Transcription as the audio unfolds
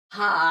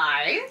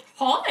Hi.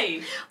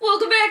 Hi.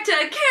 Welcome back to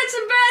Kids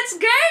and Bats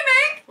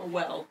Gaming.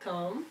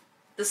 Welcome.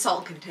 The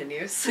salt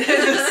continues.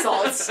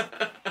 Salts.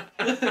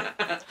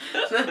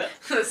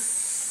 the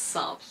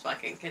salt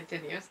fucking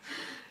continues.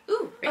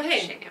 Ooh,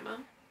 hey. ammo.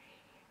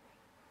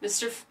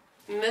 Miss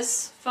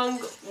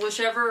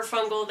whichever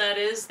fungal that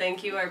is,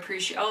 thank you, I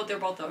appreciate, they're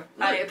both there.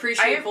 I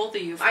appreciate both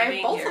of you for being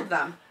here. I have both of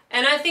them.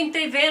 And I think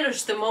they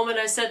vanished the moment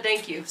I said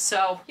thank you,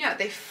 so. Yeah,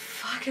 they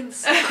fucking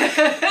suck.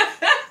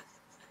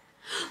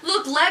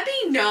 Look, let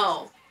me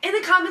know in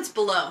the comments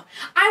below.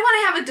 I want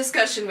to have a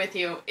discussion with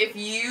you if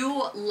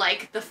you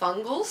like the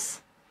fungals.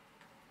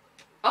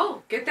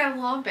 Oh, get them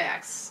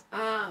Lombax.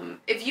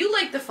 If you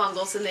like the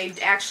fungals and they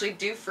actually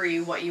do for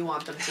you what you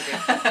want them to do.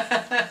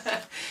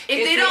 if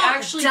they don't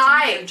actually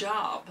die do their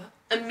job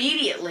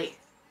immediately,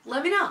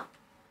 let me know.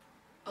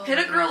 Oh, Hit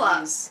a girl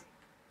up.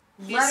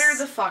 Let her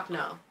the fuck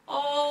know.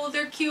 Oh,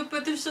 they're cute,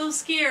 but they're so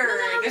scared.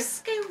 I'm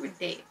scared.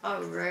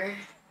 Alright.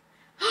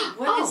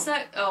 What is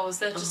that? Oh, is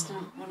that just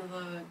one of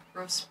the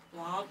gross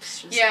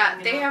blobs? Just yeah,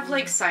 they have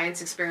like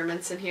science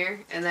experiments in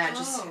here, and that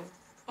just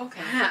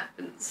okay.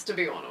 happens to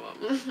be one of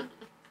them.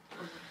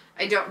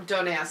 I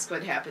don't ask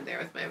what happened there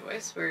with my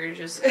voice. We're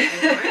just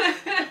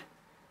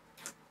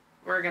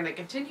we're gonna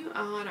continue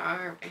on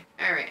our way.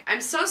 All right.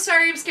 I'm so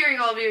sorry. I'm scaring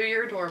all of you.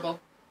 You're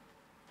adorable.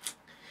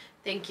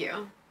 Thank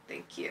you.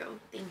 Thank you.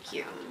 Thank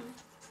you.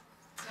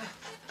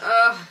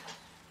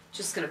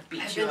 Just gonna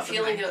beat you up. I've been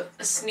feeling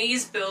a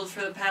sneeze build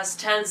for the past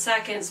 10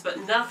 seconds, but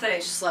nothing.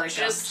 Just let it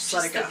go. Just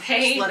let it go. The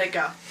pain. Just let it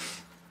go.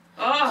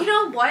 Oh. You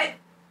know what?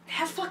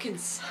 That fucking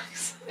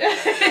sucks.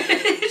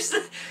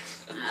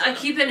 I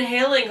keep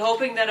inhaling,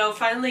 hoping that it'll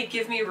finally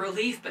give me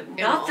relief, but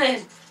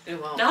nothing. It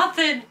won't.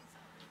 Nothing.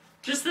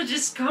 Just the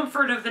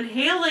discomfort of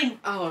inhaling.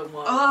 Oh, it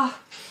won't. Oh.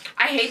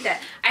 I hate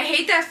that. I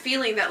hate that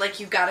feeling that, like,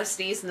 you gotta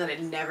sneeze and then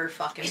it never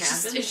fucking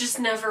happens. It just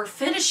never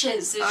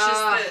finishes. It's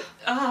just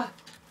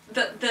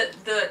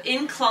the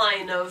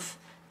incline of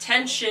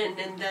tension,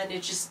 and then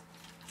it just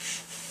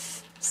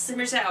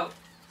simmers out.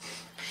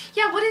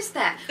 Yeah, what is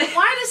that?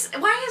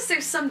 Why is there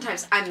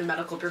sometimes, I'm the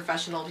medical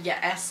professional,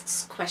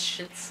 asks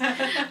questions.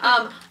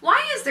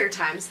 Why is there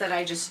times that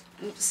I just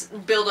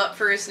build up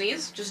for a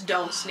sneeze, just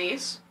don't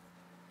sneeze?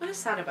 What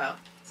is that about?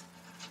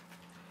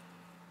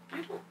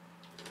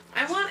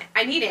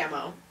 I need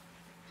ammo.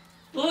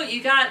 Well,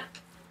 you got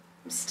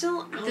I'm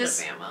still out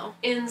of ammo.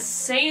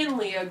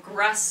 Insanely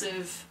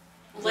aggressive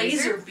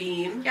laser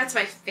beam. Yeah, it's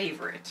my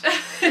favorite.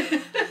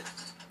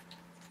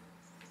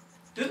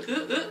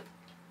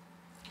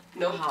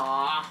 No.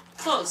 Aww.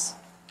 Close.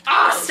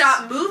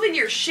 Stop moving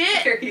your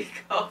shit! There you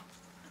go.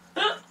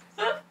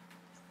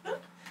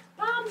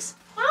 Bombs!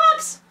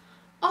 Bombs!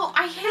 Oh,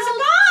 I hit a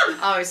bomb!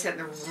 Oh, I was hitting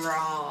the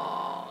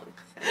wrong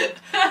thing.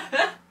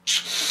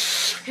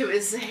 It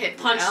was hitting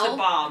Punch the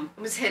bomb.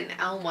 It was hitting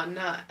L1,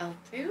 not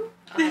L2.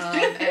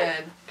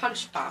 And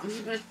punch bomb.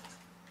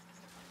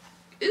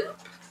 Oop.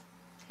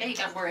 Hey, you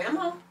got more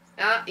ammo?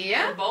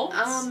 Yeah. Bolts?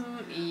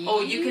 Yeah.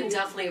 Oh, you can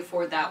definitely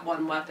afford that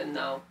one weapon,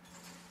 though.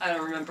 I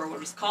don't remember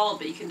what it's called,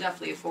 but you can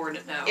definitely afford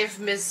it now. If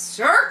Miss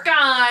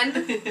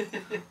Zircon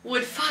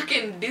would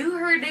fucking do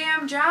her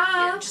damn job.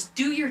 Yeah, just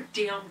do your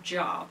damn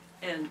job.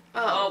 And,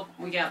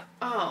 we got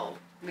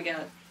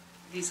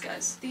these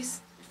guys.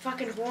 These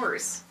fucking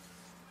whores.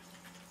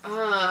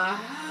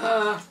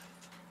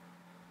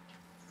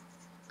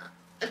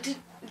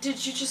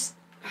 Did you just...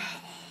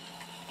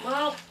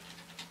 Well...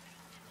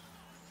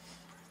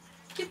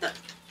 Get the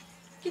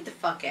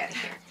fuck out of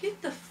here.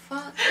 Get the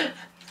fuck...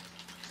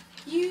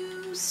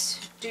 You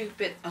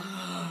stupid...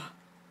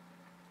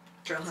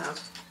 Drill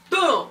hound.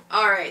 Boom!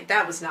 Alright,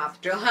 that was not the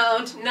drill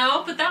hound.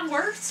 No, but that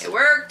worked. It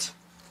worked.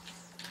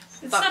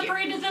 It Fuck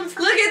separated them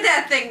from... Look at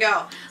that thing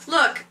go.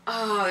 Look.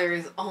 Oh, there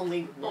is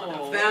only one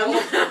of them.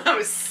 I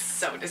was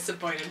so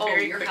disappointed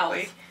very quickly.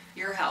 Health.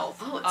 Your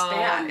health. Oh, it's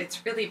bad.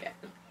 It's really bad.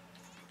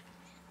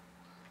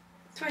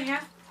 Do I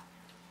have...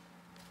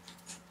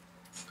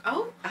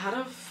 Oh, out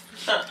of...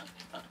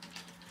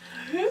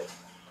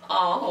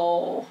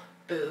 Oh.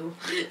 Boo.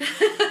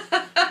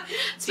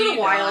 It's been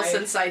a while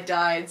since I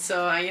died,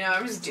 so,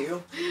 I was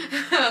due.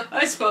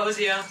 I suppose,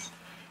 yeah.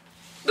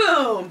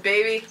 Boom,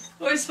 baby.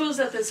 Well, I suppose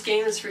that this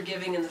game is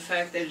forgiving in the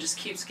fact that it just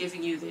keeps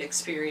giving you the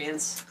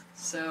experience.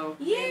 So,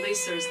 at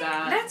least there's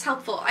that. That's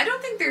helpful. I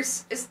don't think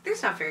there's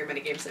not very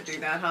many games that do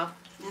that, huh?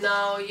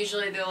 No,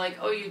 usually they're like,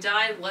 oh, you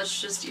died, let's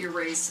just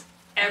erase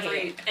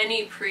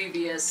any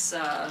previous,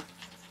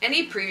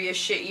 Any previous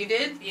shit you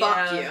did? Yeah.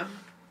 Fuck you.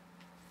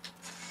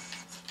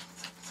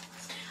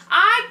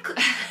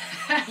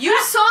 You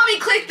saw me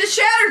click the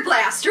Shattered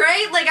Blast,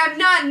 right? Like, I'm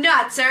not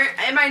nuts,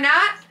 am I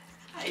not?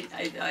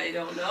 I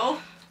don't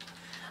know.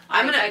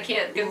 I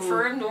can't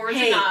confirm nor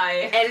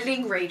deny.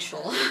 Editing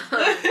Rachel.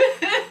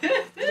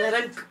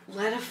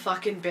 let a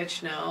fucking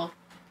bitch know.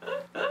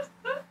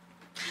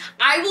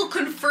 I will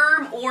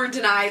confirm or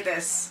deny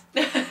this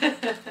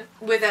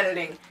with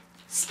editing.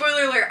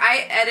 Spoiler alert,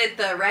 I edit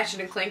the Ratchet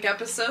and Clank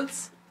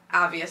episodes,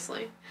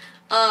 obviously.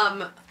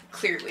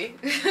 Clearly.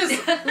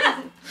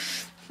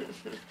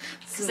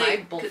 It's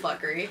my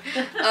bullfuckery.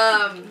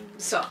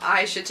 So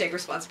I should take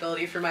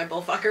responsibility for my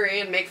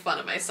bullfuckery and make fun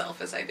of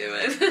myself as I do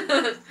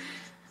it.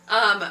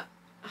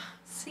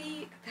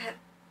 See,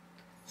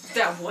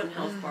 that one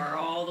health bar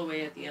all the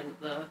way at the end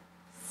of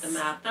the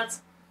map.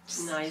 That's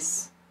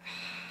nice.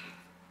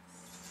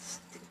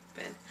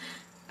 Stupid.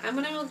 I'm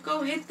gonna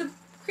go hit the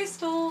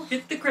crystal.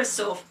 Hit the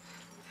crystal.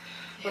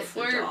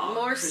 Before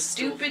more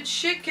stupid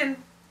shit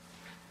can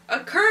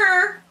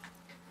occur.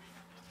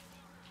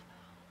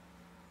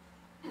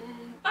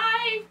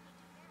 Bye.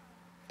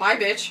 Bye,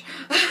 bitch.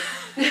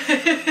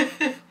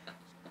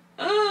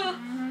 Bye,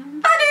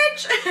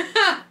 bitch.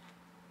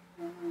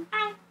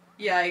 Bye.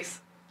 Yikes.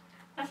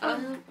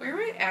 Where am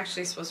I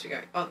actually supposed to be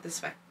going? Oh,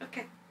 this way.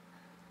 Okay.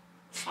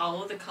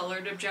 Follow the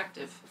colored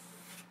objective.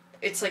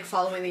 It's like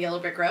following the yellow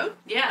brick road?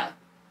 Yeah.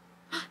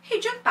 Hey,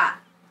 jump bot.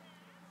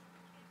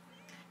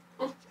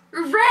 Oh.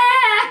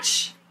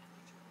 Ratchet!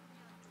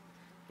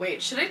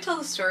 Wait, should I tell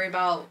the story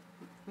about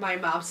my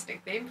mom's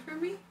nickname for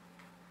me?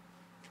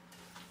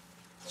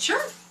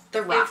 Sure.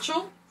 The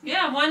Ratchet?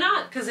 Yeah, why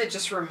not? Because it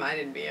just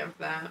reminded me of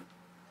that.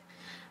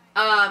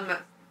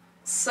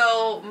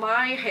 So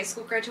my high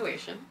school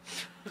graduation.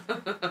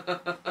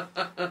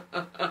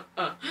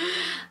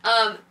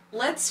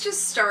 Let's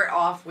just start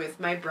off with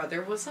my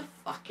brother was a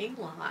fucking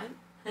lot.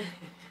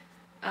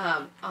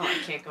 Oh, I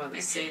can't go in there.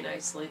 You say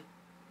nicely.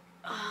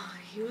 Oh,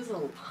 he was a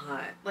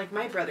lot. Like,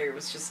 my brother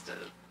was just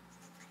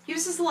he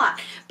was just a lot.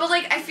 But,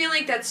 like, I feel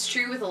like that's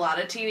true with a lot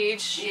of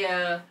teenage...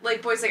 Yeah.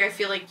 Like, boys, like, I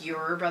feel like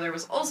your brother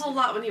was also a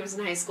lot when he was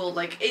in high school.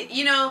 Like, it,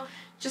 you know,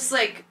 just,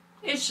 like...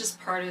 It's just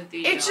part of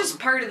the... It's just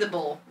part of the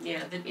bowl.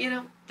 Yeah, you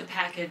know? The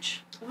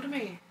package. What am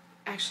I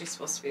actually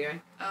supposed to be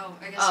doing? Oh,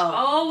 I guess...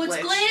 Oh, it's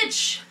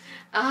glitch!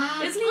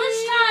 It's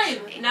glitch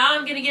time! Now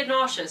I'm gonna get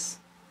nauseous.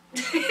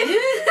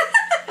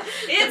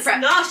 It's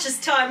nauseous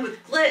time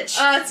with glitch.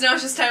 It's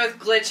nauseous time with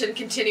glitch and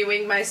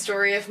continuing my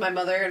story of my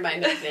mother and my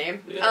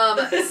nickname.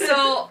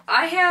 So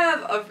I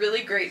have a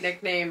really great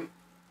nickname,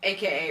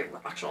 aka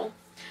Ratchet,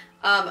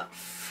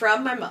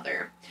 from my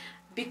mother,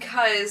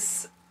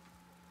 because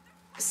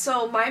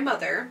so my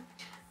mother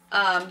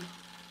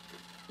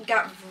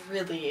got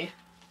really.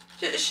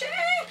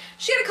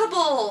 She had a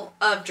couple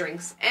of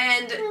drinks,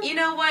 and you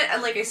know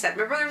what? Like I said,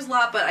 my brother was a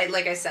lot, but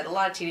like I said, a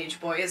lot of teenage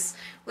boys.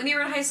 When you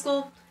were in high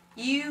school,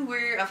 you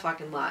were a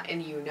fucking lot,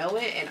 and you know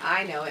it, and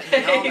I know it,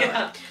 and we all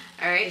know it.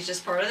 All right, it's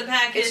just part of the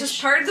package. It's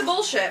just part of the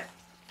bullshit.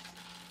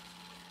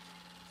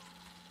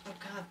 Oh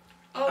God.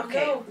 Oh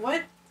okay, no.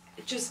 What?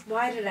 Just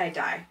why did I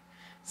die?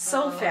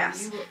 So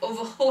fast. You were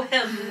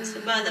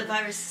overwhelmed by the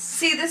virus.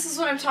 See, this is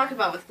what I'm talking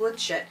about with glitch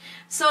shit.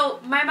 So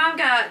my mom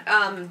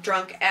got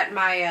drunk at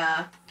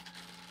my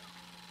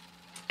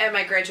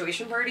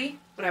graduation party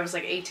when I was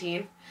like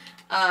 18,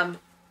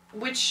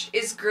 which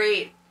is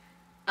great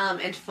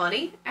and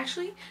funny,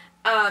 actually.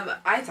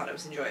 I thought it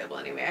was enjoyable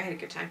anyway. I had a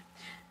good time.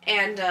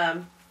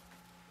 And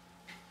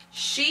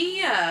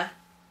she, oh,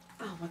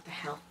 what the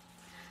hell?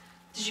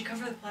 Did you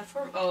cover the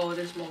platform? Oh,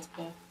 there's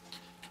multiple.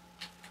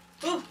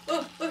 Oh,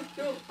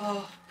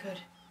 good.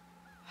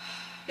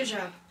 Good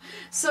job.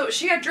 So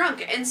she got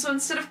drunk, and so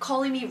instead of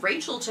calling me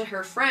Rachel to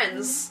her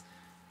friends,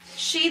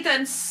 she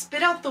then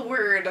spit out the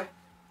word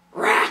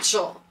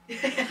Ratchet.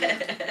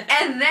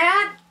 And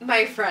that,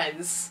 my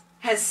friends,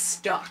 has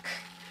stuck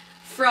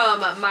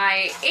from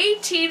my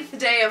 18th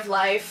day of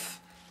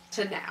life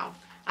to now.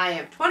 I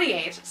am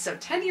 28, so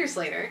 10 years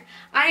later,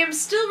 I am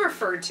still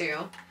referred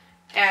to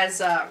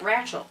as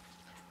Ratchet.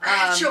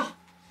 Ratchet.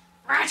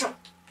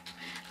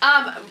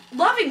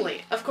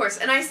 Lovingly, of course,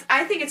 and I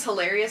think it's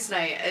hilarious, and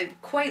I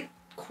quite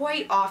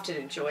often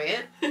enjoy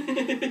it.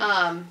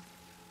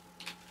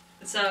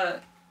 It's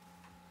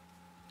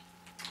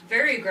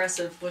very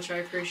aggressive, which I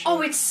appreciate.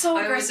 Oh, it's so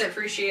aggressive. I always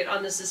appreciate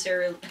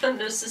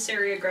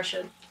unnecessary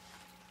aggression.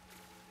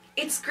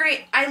 It's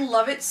great. I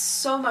love it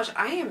so much.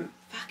 I am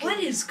fucking... What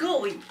is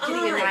going on?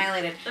 Getting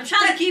annihilated. I'm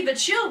trying to keep it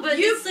chill, but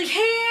you it's like...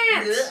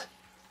 can't! Bleh.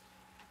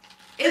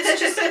 It's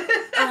just...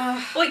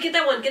 Wait, get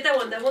that one. Get that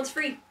one. That one's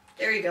free.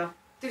 There you go.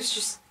 There's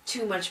just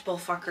too much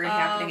bullfuckery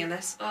happening in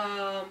this.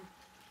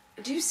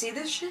 Do you see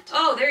this shit?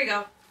 Oh, there you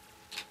go.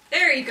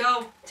 There you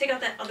go. Take out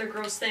that other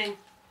gross thing.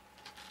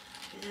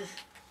 Ugh.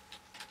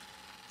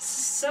 This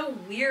is so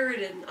weird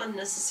and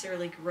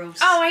unnecessarily gross.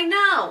 Oh, I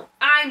know.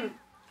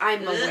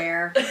 I'm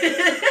aware.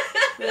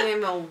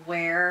 I'm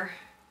aware.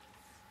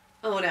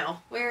 Oh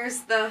no. Where's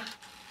the...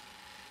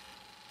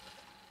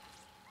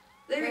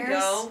 There we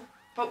go.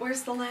 But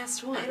where's the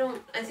last one?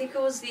 I think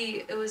it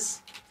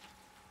was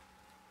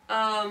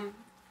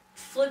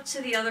flip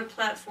to the other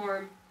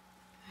platform.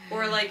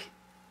 Or like,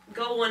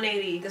 go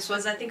 180. This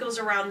was, I think it was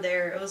around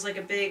there. It was like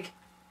a big...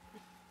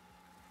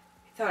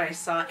 I thought I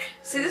saw it.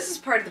 See, this is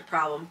part of the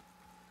problem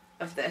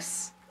of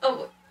this.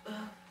 Oh,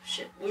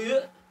 shit.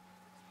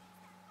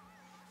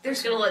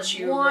 There's gonna let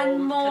you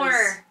one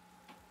more.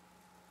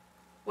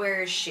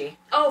 Where is she?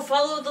 Oh,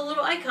 follow the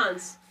little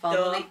icons.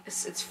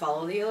 It's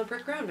follow the yellow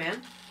brick road,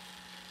 man.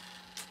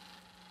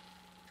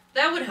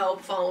 That would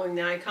help, following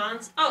the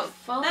icons. Oh,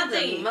 follow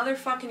the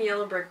motherfucking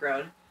yellow brick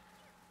road.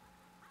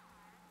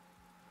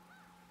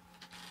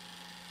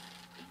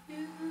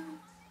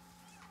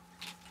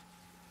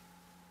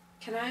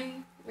 Can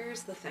I?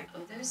 Where's the thing?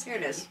 Oh, there's... Here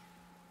it is.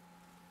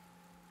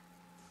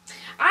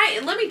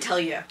 Let me tell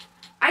you,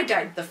 I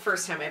died the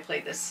first time I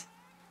played this.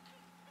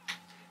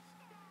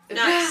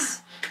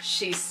 Nice.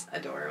 She's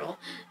adorable.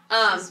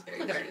 She's very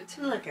look at cute.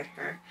 her. Look at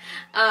her.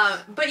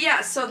 But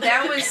yeah, so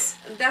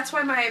that's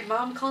why my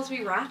mom calls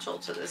me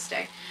Ratchet to this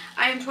day.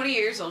 I am 20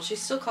 years old. She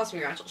still calls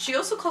me Ratchet. She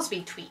also calls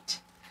me Tweet.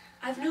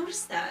 I've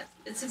noticed that.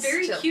 It's a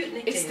very cute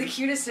nickname. It's the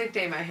cutest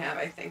nickname I have,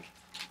 I think.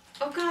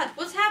 Oh God,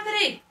 what's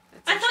happening?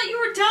 I thought you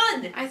were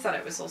done. I thought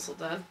I was also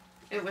done.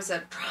 It was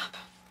a drop.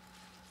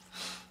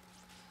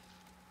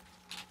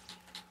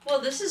 Well,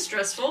 this is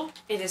stressful.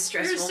 It is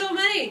stressful. There's so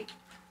many.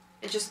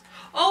 It just...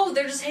 Oh,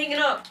 they're just hanging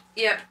up.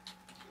 Yep.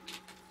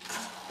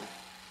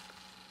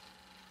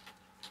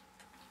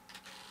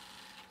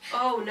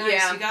 Oh, nice.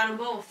 Yeah. You got them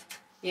both.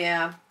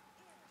 Yeah.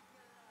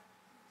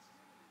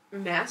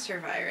 Master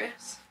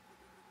virus.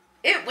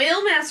 It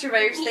will master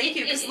virus. Thank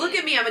you. Because look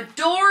at me. I'm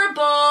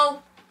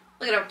adorable.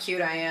 Look at how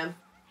cute I am.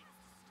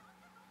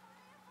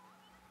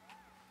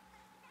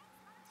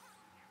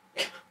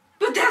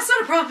 But that's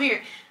not a problem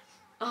here.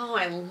 Oh,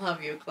 I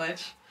love you,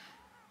 Glitch.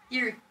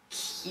 You're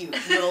cute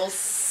little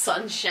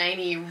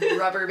sunshiny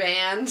rubber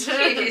band.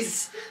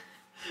 Jeez.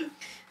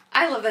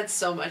 I love that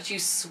so much, you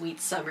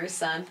sweet summer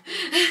sun.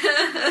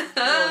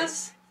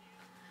 Nice.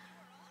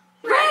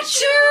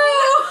 Ratchet!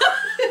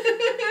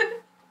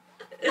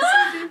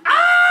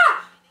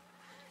 Ah!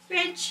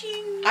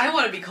 Ratchet. I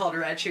want to be called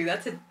Ratchet.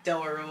 That's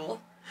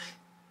adorable.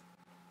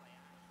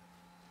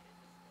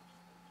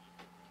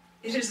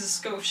 It is a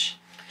skosh.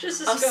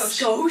 Just a A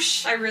skosh.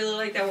 skosh? I really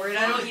like that word.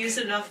 I don't use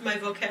it enough in my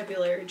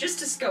vocabulary.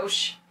 Just a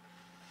skosh.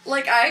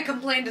 Like, I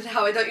complained at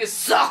how I don't use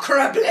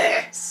sacre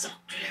bleu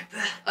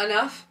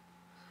enough.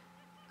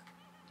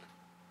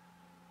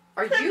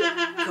 Are you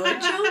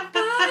good, Jump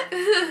Bot?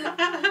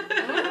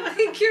 I don't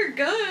think you're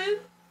good.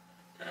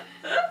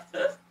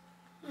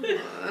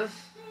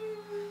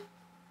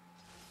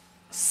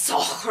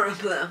 Sacre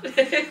bleu.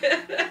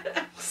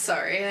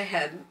 Sorry,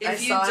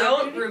 If you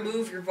don't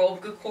remove your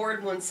vocal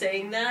cord when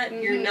saying that,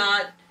 you're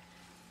not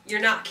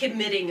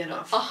committing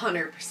enough.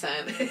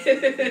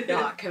 100%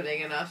 not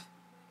committing enough.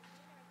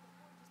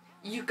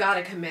 You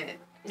gotta commit.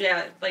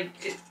 Yeah, like,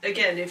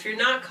 again, if you're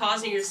not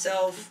causing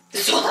yourself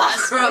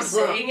distress by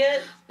saying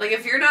it... Like,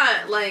 if you're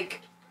not,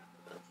 like,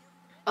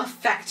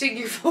 affecting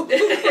your vocal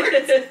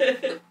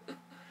cords,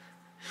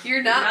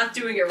 you're not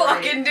doing it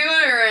fucking right. doing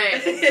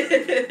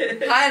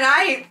it right. And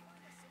I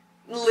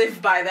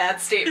live by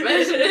that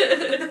statement.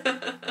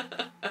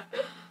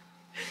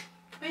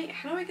 Wait,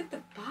 how do I get the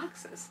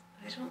boxes?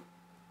 I don't...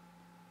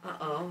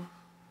 Uh-oh.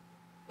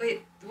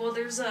 Wait, well,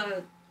 there's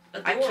a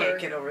door. I can't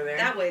get over there.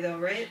 That way, though,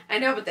 right? I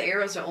know, but the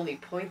arrows are only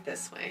point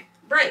this way.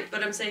 Right,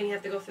 but I'm saying you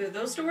have to go through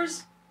those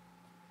doors?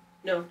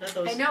 No, not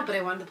those. I know, but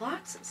I wanted the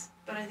boxes.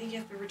 But I think you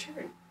have to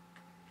return.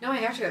 No, I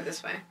have to go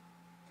this way.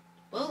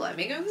 Will it let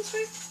me go this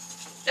way?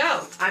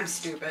 Oh. I'm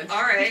stupid.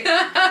 Alright.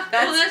 Well,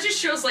 that just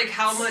shows, like,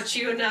 how much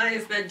you and I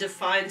have been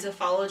defined to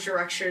follow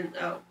direction.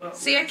 Oh.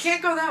 See, I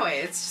can't go that way.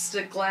 It's just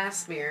a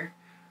glass mirror.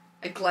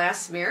 A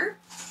glass mirror?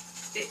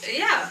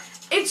 Yeah.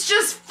 It's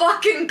just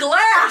fucking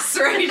glass,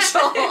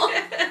 Rachel!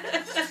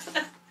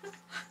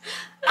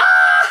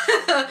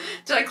 Ah!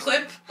 Did I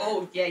clip?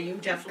 Oh, yeah, you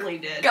definitely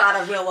did. God,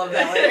 I will love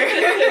that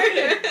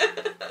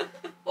later.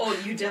 Oh,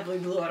 you definitely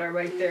blew out our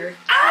mic there.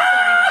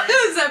 Ah!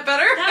 Is that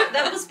better?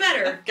 That was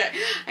better. Okay.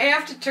 I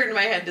have to turn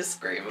my head to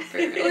scream,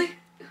 apparently.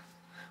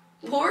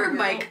 Poor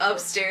Mike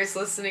upstairs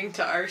listening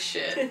to our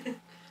shit.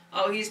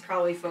 Oh, he's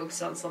probably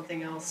focused on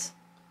something else.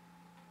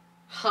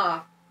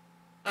 Huh.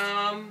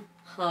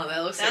 Huh,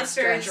 that looks that's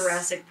like very stress.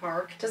 Jurassic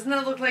Park. Doesn't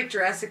that look like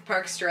Jurassic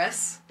Park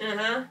stress?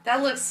 Uh-huh.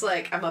 That looks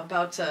like I'm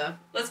about to...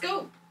 Let's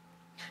go.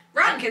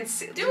 Run! Do you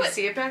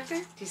see it back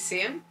there? Do you see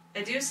him?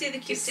 I do see the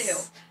cute tail.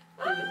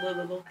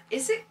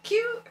 Is it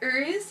cute or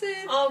is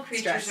it All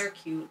creatures stress? are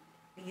cute,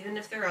 even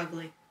if they're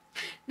ugly.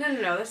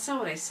 No, that's not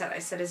what I said. I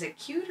said, is it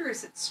cute or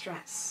is it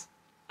stress?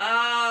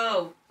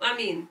 Oh, I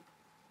mean,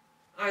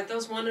 aren't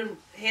those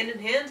hand in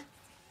hand?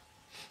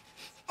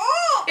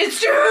 Oh! It's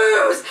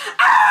juice!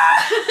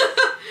 Ah!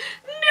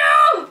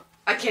 No!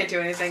 I can't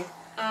do anything.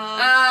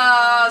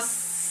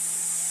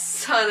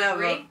 Son of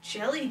grape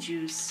jelly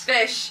juice.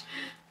 Fish.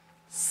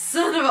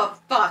 Son of a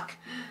fuck.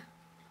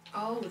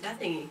 Oh, that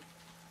thingy.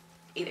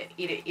 Eat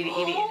it.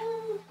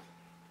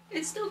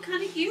 It's still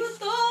kind of cute,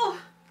 though.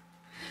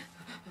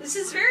 This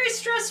is very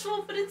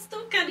stressful, but it's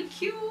still kind of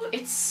cute.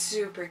 It's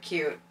super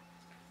cute.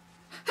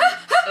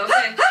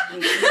 Okay.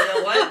 You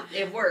know what?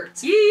 It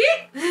worked.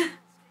 Yeet!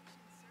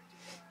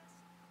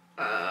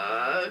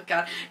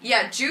 God.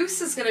 Yeah,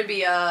 juice is gonna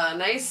be a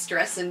nice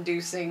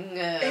stress-inducing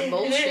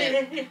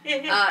bullshit.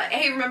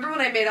 Hey, remember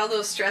when I made all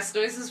those stress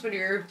noises when you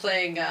were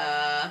playing,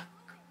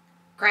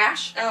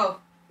 Crash? Oh,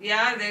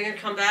 yeah? They're gonna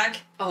come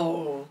back?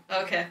 Oh.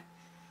 Okay.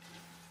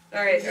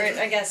 Alright,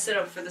 I gotta sit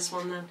up for this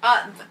one then.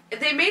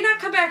 They may not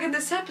come back in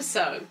this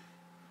episode.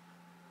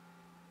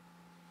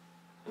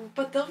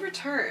 But they'll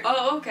return.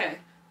 Oh, okay.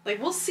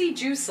 Like, we'll see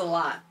Juice a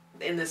lot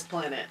in this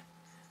planet.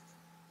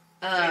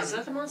 Is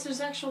that the monster's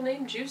actual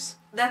name? Juice?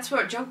 That's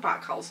what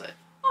Junkbot calls it.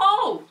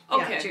 Oh!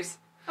 Okay. Yeah, Juice.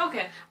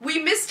 Okay. We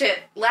missed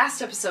it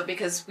last episode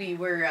because we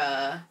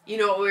were, you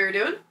know what we were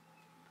doing?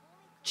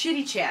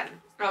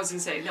 Chitty-chatting. I was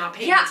gonna say, not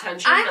paying Yeah,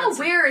 attention. I'm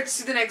aware it's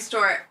to the next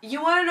door.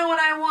 You want to know what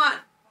I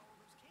want?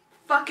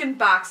 Fucking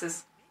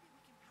boxes.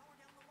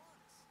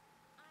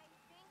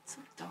 It's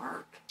so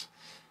dark.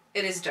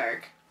 It is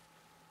dark.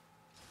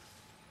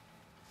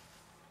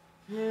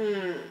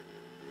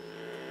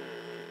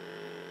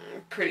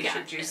 Pretty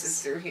sure Juice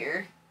is through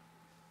here.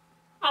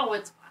 Oh,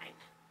 it's fine.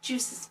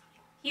 Juice is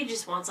fine. He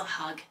just wants a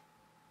hug.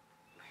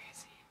 Where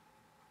is he?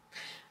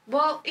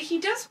 Well, he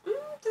does...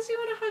 does he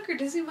want a hug or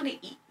does he want to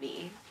eat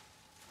me?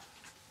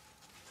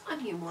 I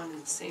mean, one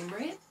and the same,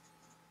 right?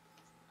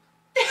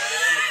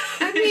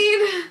 I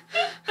mean...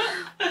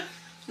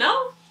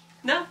 No?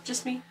 No,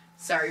 just me.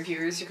 Sorry,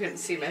 viewers, you couldn't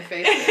see my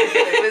face.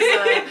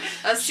 It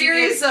was a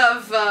series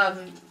of...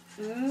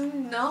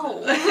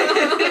 no.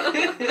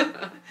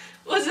 It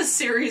was a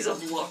series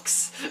of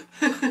looks.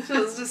 It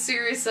was a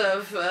series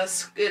of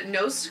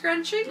nose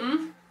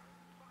scrunching.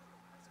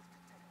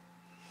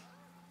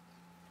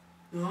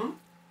 Mm-hmm.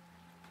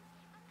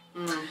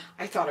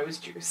 I thought it was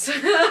Juice.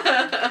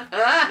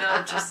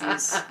 No, just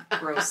these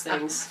gross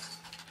things.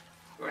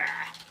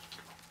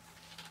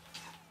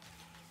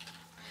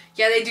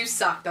 Yeah, they do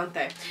suck, don't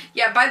they?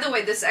 Yeah, by the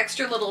way, this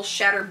extra little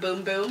shatter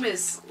boom boom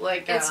is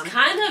like... It's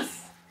kind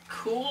of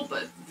cool,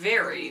 but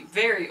very,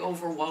 very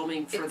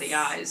overwhelming for the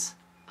eyes.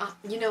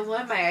 You know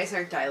what? My eyes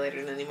aren't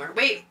dilated anymore.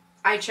 Wait,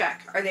 eye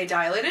check. Are they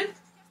dilated?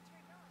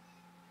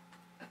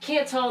 I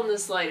can't tell in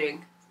this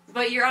lighting,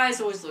 but your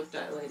eyes always look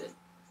dilated.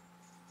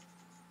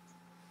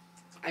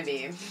 I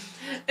mean...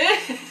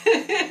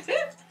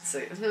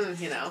 so,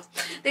 you know.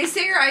 They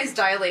say your eyes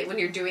dilate when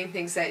you're doing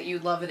things that you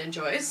love and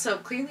enjoy, so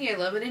clearly I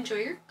love and enjoy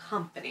your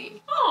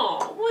company.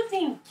 Oh, well,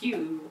 thank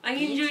you. I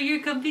enjoy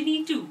your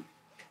company, too.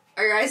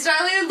 Are your eyes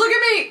dilated? Look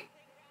at me!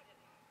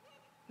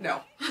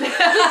 No.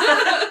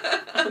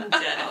 I'm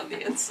dead on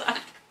the inside.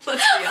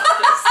 Let's be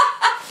honest.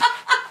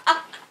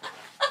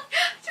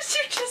 Did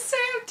you just say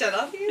I'm dead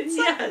on the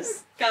inside?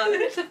 Yes. Got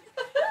it.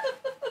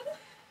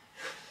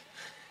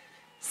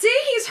 See,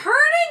 he's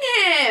hurting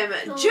him!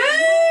 Oh.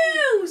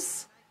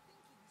 Juice!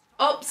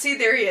 Oh, see,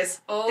 there he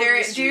is. Oh,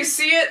 there. Do you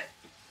see it?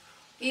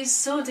 He's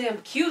so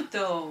damn cute,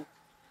 though.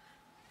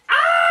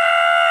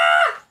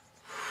 Ah!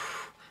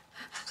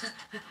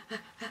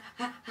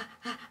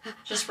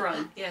 Just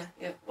run. Yeah.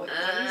 What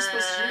are you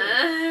supposed to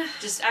do?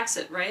 Just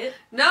exit, right?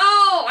 No,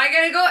 I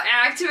gotta go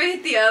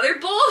activate the other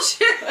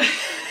bullshit.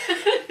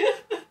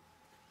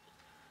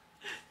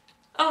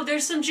 Oh,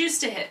 there's some juice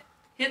to hit.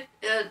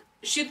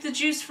 Shoot the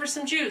juice for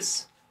some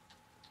juice.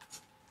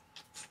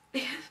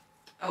 There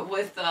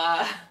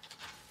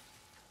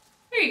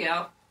you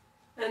go.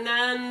 And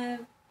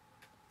then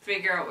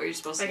figure out what you're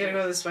supposed to do. I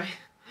gotta go this way.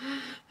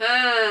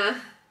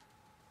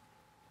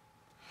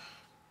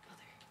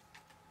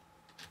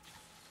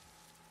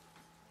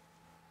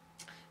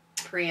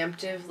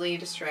 Preemptively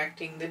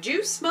distracting the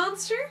juice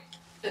monster?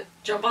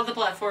 Jump on the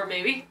platform,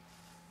 maybe.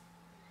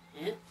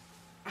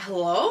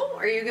 Hello?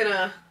 Are you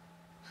gonna...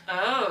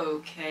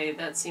 Okay,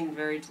 that seemed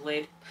very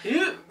delayed.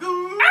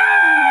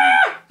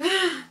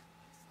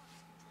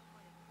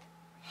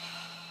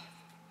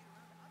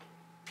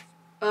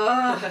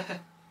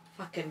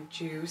 Fucking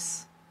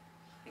juice.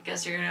 I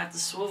guess you're gonna have to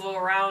swivel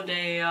around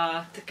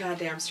The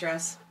goddamn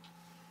stress.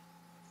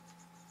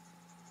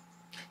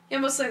 Yeah,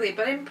 most likely,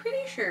 but I'm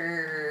pretty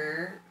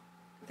sure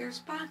there's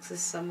boxes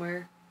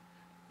somewhere.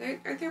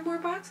 Are there more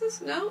boxes?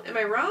 No? Am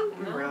I wrong?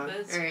 I'm wrong.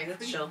 Alright,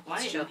 let's chill.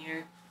 Let's chill.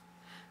 Here.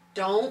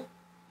 Don't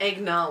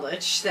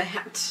acknowledge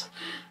that,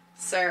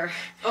 sir.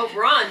 Oh,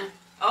 run!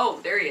 Oh,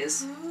 there he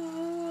is.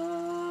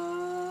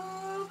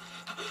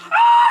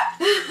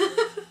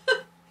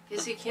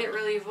 Guess you can't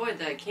really avoid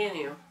that, can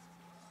you?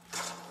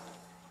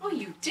 Oh,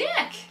 you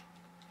dick!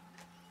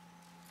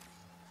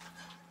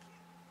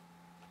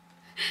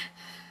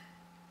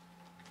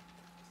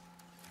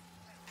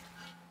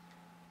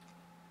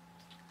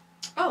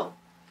 Oh.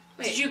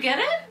 Wait. Did you get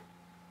it?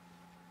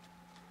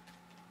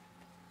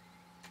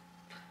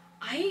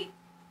 I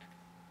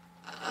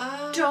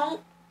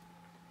don't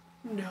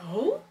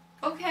know.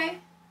 Okay.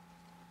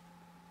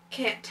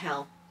 Can't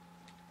tell.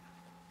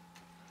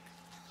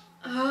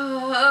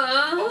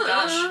 Oh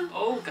gosh.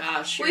 Oh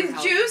gosh. With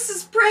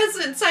Juice's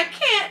presence, I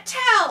can't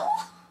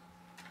tell.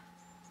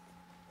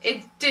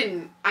 It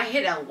didn't. I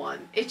hit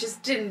L1. It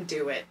just didn't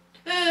do it.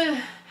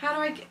 How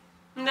do I get...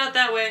 Not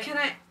that way. Can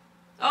I...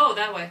 Oh,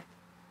 that way.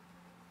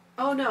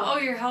 Oh, no. Oh,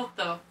 your health,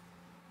 though.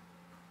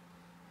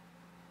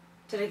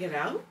 Did I get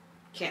out?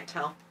 Can't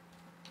tell.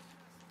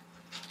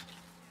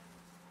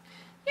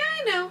 Yeah,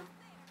 I know.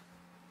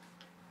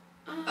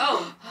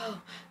 Oh.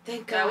 Oh,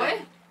 thank God. That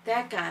way?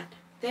 That God.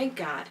 Thank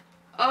God.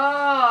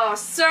 Oh,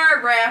 Sir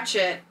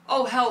Ratchet.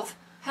 Oh, health.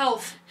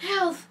 Health.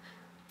 Health.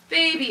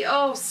 Baby.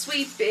 Oh,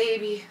 sweet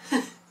baby.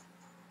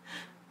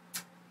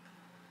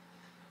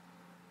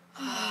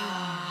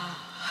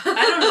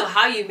 I don't know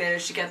how you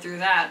managed to get through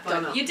that,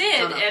 but you did,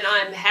 Don't know. and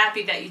I'm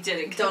happy that you did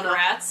it.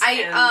 Congrats.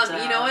 You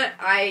know what?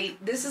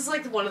 This is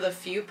like one of the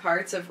few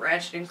parts of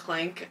Ratchet and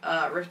Clank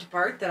Rift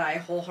Apart that I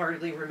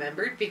wholeheartedly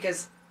remembered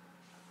because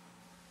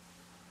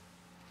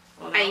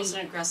well, that was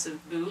an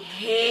aggressive boot.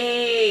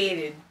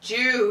 Hated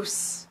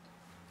Juice.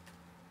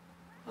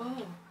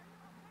 Oh.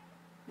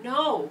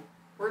 No.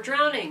 We're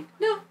drowning.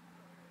 No.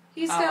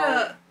 He's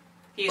got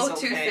He's O2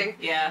 okay. thing.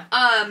 Yeah.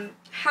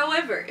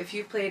 However, if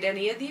you played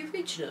any of the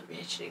original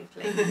Ratchet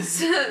and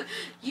Clanks,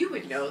 you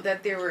would know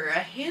that there were a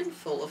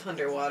handful of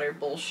underwater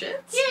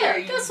bullshits.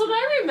 Yeah, that's what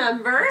I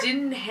remember.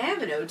 Didn't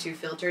have an O2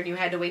 filter and you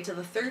had to wait till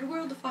the third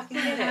world to fucking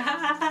get it.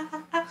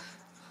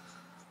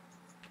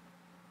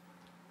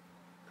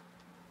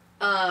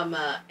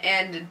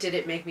 And did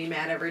it make me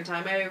mad every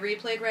time I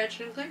replayed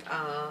Ratchet and Clank?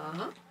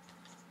 Uh-huh.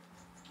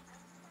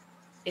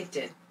 It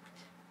did.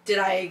 Did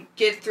I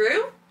get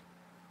through?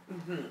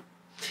 Mm-hmm.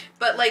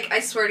 But, like, I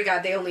swear to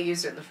God, they only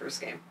used it in the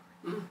first game.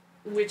 Mm.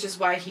 Which is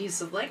why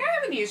he's like, I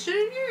haven't used it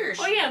in years.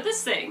 Oh, yeah,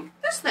 this thing.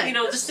 This thing. You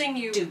know, this thing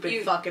you...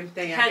 Stupid fucking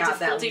thing had I got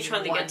that difficulty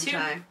trying to one get to.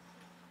 time.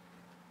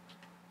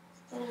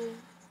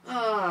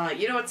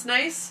 You know what's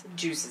nice?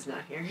 Juice is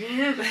not here.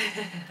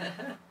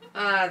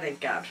 Thank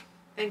God.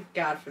 Thank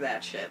God for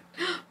that shit.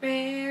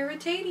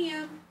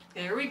 Raritanium.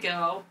 There we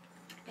go.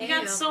 You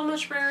got so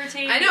much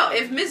rarity. I know.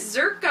 If Miss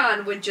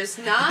Zircon would just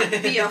not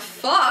be a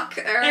fuck,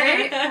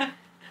 alright?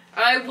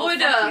 I would,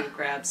 fuck you,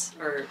 crabs.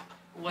 Or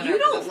whatever. You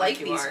don't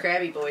like you these are.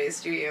 crabby boys,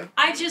 do you?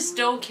 I just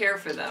don't care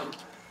for them.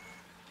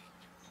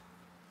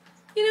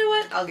 You know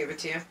what? I'll give it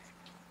to you.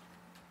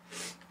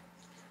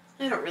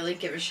 I don't really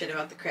give a shit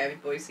about the crabby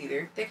boys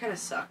either. They kind of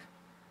suck.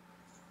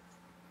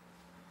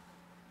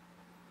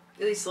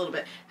 At least a little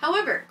bit.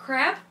 However,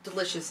 crab,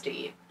 delicious to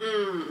eat.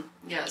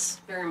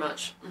 Yes, very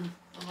much.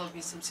 I love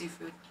me some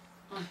seafood.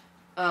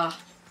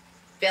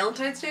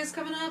 Valentine's Day is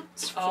coming up.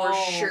 It's for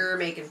sure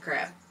making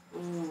crab.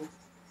 Ooh.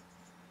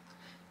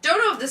 Don't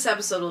know if this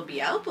episode will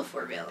be out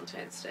before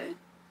Valentine's Day.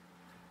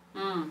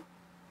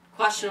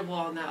 Questionable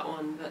on that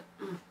one, but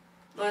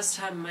last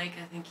time Mike,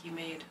 I think he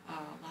made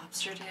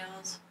lobster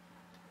tails.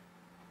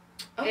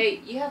 Oh. Hey,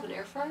 you have an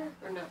air fryer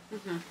or no?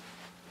 Mm-hmm.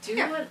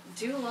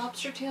 Do a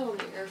lobster tail in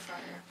the air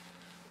fryer.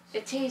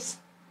 It tastes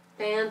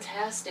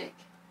fantastic.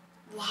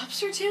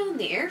 Lobster tail in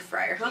the air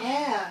fryer, huh?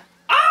 Yeah.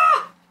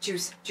 Ah!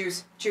 Juice,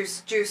 juice,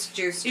 juice, juice,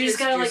 juice. You just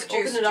gotta juice, like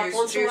open it up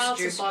once in a while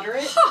to butter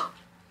it. Huh.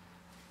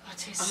 Oh, it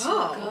tastes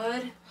so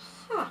good.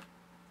 Huh.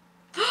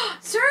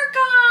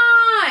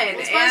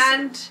 Zircon!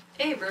 And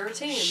hey,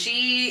 routine.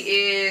 she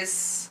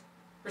is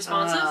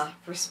responsive.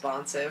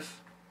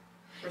 Responsive.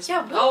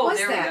 Yeah, what was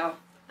there that?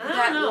 We go.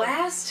 That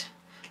last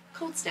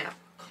cold snap.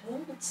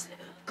 Cold snap.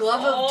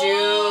 Glove of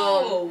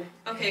Doom.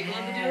 Okay,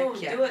 Glove of Doom.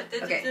 Yeah. Do it.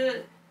 Okay. Do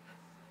it.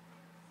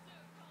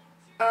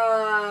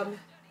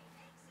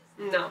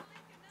 No.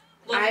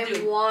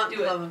 I want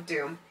Glove of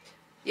Doom.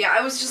 Yeah,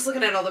 I was just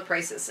looking at all the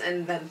prices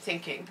and then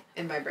thinking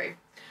in my brain.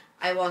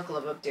 I want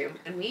Glove of Doom.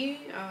 And we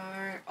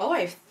are... Oh,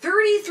 I have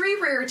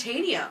 33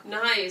 Raritania.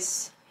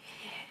 Nice.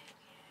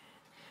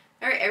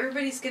 Alright,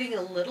 everybody's getting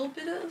a little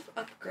bit of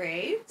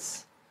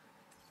upgrades.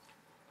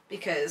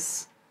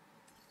 Because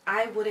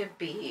I wouldn't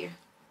be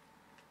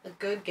a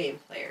good game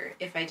player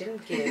if I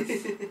didn't give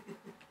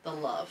the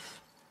love.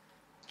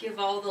 Give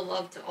all the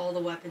love to all the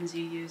weapons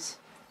you use.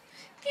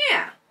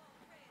 Yeah.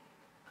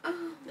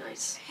 Oh,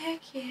 nice.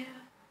 Heck yeah.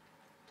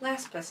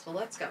 Blast pistol,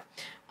 let's go.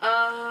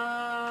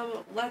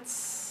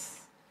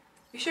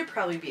 We should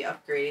probably be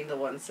upgrading the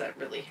ones that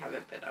really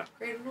haven't been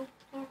upgraded.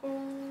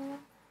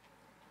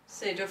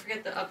 Say, don't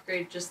forget to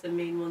upgrade just the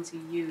main ones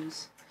you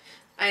use.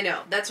 I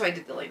know. That's why I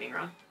did the lightning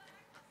rod.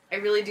 I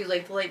really do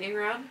like the lightning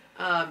rod.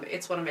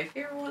 It's one of my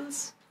favorite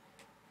ones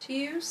to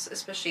use,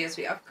 especially as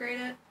we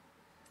upgrade it.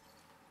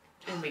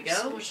 And we go.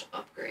 So much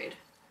upgrade.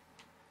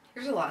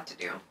 There's a lot to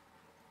do.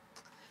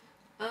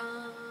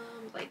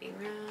 Lightning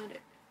rod.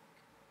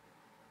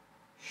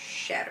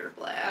 Shatter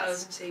blast. I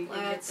was gonna say you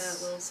can get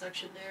that little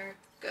section there.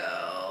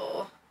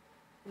 Go.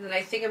 And then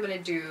I think I'm gonna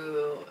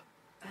do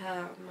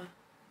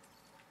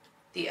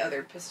the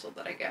other pistol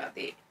that I got.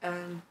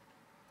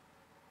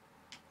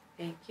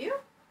 Thank you.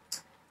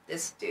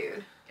 This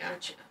dude.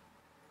 Gotcha.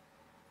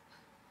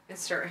 And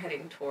start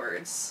heading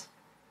towards.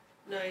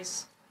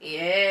 Nice.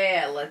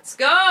 Yeah, let's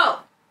go!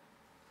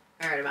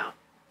 Alright, I'm out.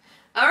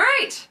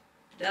 Alright!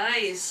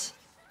 Nice.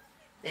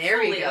 There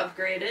we go.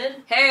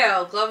 Upgraded. Hey,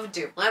 Glove of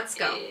Doom. Let's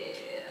go.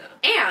 Yeah.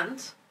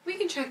 And we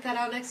can check that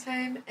out next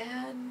time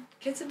and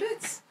get some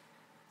bits.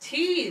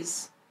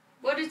 Tease.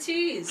 What a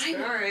tease. I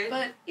know, alright.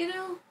 but, you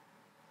know,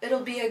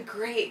 it'll be a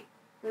great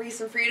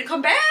reason for you to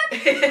come back.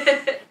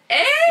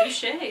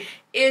 Touché.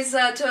 Is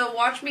to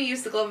watch me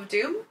use the Glove of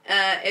Doom.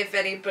 If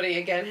anybody,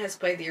 again, has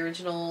played the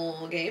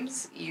original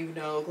games, you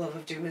know Glove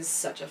of Doom is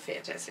such a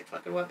fantastic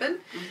fucking weapon.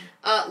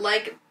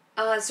 Like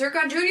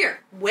Zircon Jr.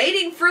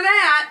 Waiting for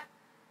that!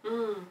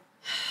 We'll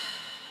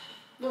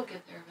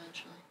get there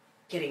eventually.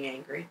 Getting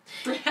angry.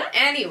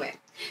 Anyway,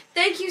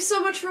 thank you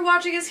so much for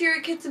watching us here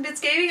at Kids and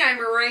Bits Gaming. I'm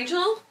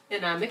Rachel.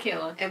 And I'm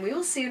Michaela. And we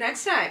will see you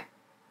next time.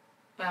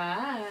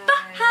 Bye.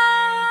 Bye.